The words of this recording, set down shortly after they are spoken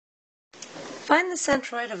Find the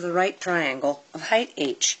centroid of the right triangle of height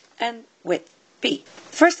h and width b.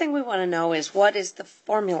 The first thing we want to know is what is the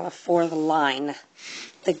formula for the line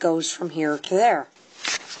that goes from here to there.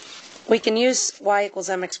 We can use y equals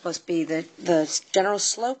mx plus b. The general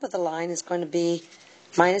slope of the line is going to be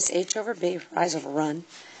minus h over b, rise over run,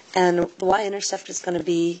 and the y-intercept is going to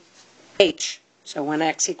be h. So when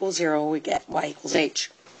x equals 0, we get y equals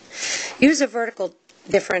h. Use a vertical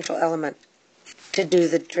differential element to do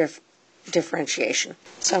the differentiation.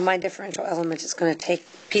 So my differential element is going to take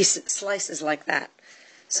slices like that,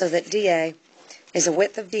 so that dA is the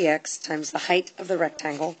width of dx times the height of the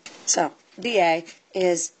rectangle. So dA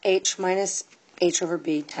is h minus h over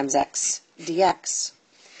b times x dx.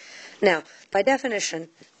 Now, by definition,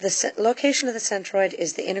 the location of the centroid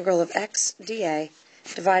is the integral of x dA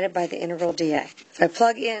divided by the integral dA. If I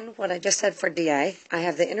plug in what I just said for dA, I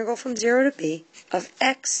have the integral from 0 to b of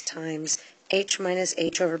x times h minus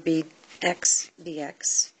h over b x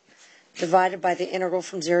dx divided by the integral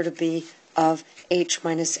from 0 to b of h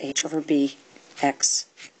minus h over b x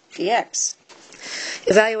dx.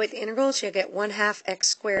 Evaluate the integrals, you get 1/2 x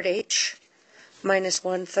squared h minus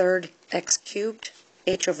 1/3 x cubed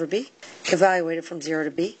h over b, evaluated from 0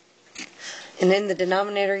 to b. And in the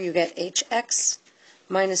denominator you get hx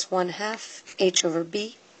minus 1/2 h over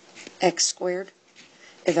b x squared,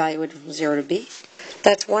 evaluated from 0 to b.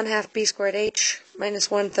 That's 1/2 b squared h minus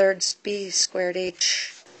 1/3 b squared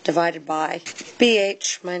h divided by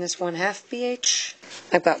bh minus 1/2 bh.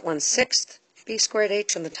 I've got 1/6 b squared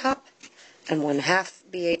h on the top and 1/2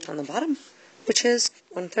 bh on the bottom, which is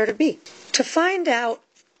 1/3 of b. To find out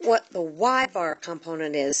what the y bar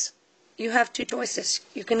component is, you have two choices.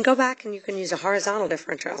 You can go back and you can use a horizontal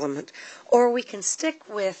differential element, or we can stick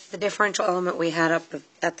with the differential element we had up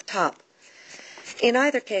at the top. In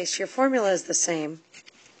either case, your formula is the same,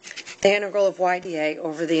 the integral of y dA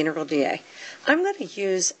over the integral dA. I'm going to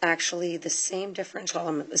use actually the same differential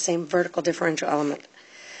element, the same vertical differential element.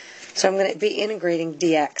 So I'm going to be integrating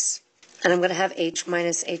dx, and I'm going to have h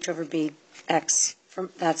minus h over b x.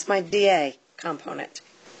 That's my dA component.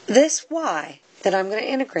 This y that I'm going to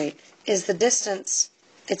integrate is the distance,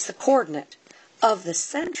 it's the coordinate of the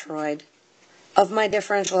centroid of my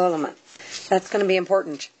differential element. That's going to be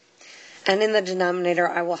important. And in the denominator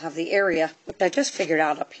I will have the area, which I just figured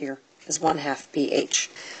out up here, is 1/2 bh.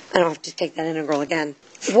 I don't have to take that integral again.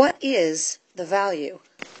 What is the value?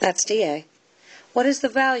 That's dA. What is the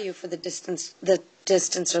value for the distance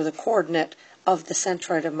or the coordinate of the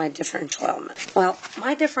centroid of my differential element? Well,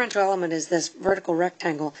 my differential element is this vertical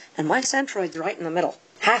rectangle, and my centroid's right in the middle,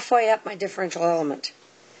 halfway up my differential element.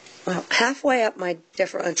 Well, halfway up my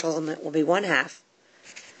differential element will be 1/2.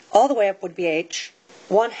 All the way up would be h,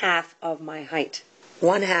 1/2 of my height,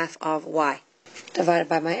 1/2 of y, divided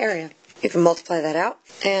by my area. You can multiply that out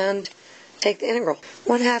and take the integral.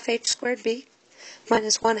 1/2 h squared b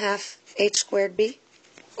minus 1/2 h squared b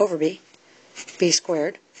over b, b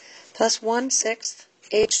squared, plus 1/6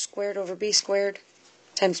 h squared over b squared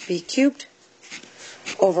times b cubed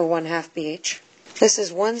over 1/2 bh. This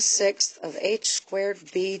is 1/6 of h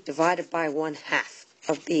squared b divided by 1/2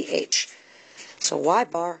 of bh. So y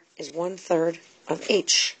bar is 1/3 of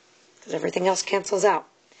h, because everything else cancels out.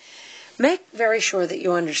 Make very sure that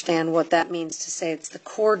you understand what that means to say it's the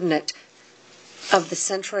coordinate of the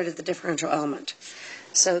centroid of the differential element.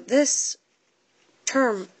 So this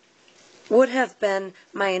term would have been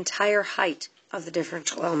my entire height of the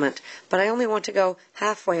differential element, but I only want to go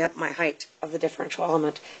halfway up my height of the differential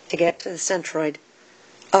element to get to the centroid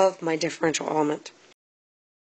of my differential element.